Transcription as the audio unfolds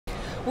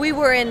We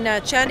were in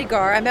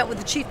Chandigarh. I met with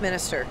the Chief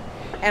Minister,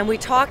 and we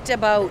talked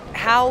about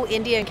how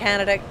India and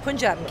Canada,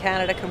 Punjab and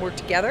Canada can work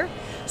together.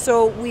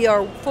 So we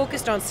are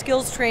focused on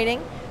skills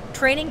training,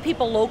 training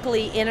people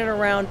locally in and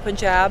around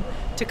Punjab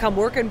to come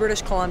work in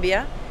British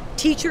Columbia,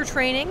 teacher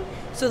training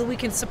so that we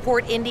can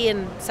support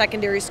Indian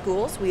secondary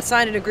schools. We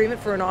signed an agreement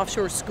for an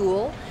offshore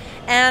school,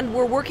 and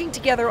we're working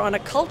together on a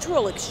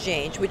cultural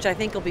exchange, which I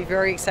think will be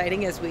very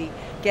exciting as we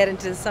get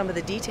into some of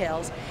the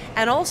details,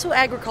 and also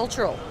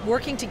agricultural,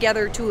 working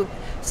together to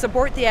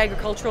support the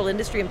agricultural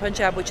industry in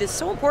Punjab, which is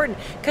so important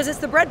because it's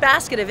the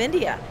breadbasket of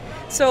India.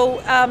 So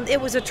it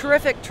was a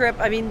terrific trip.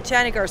 I mean,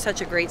 Chandigarh is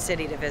such a great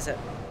city to visit.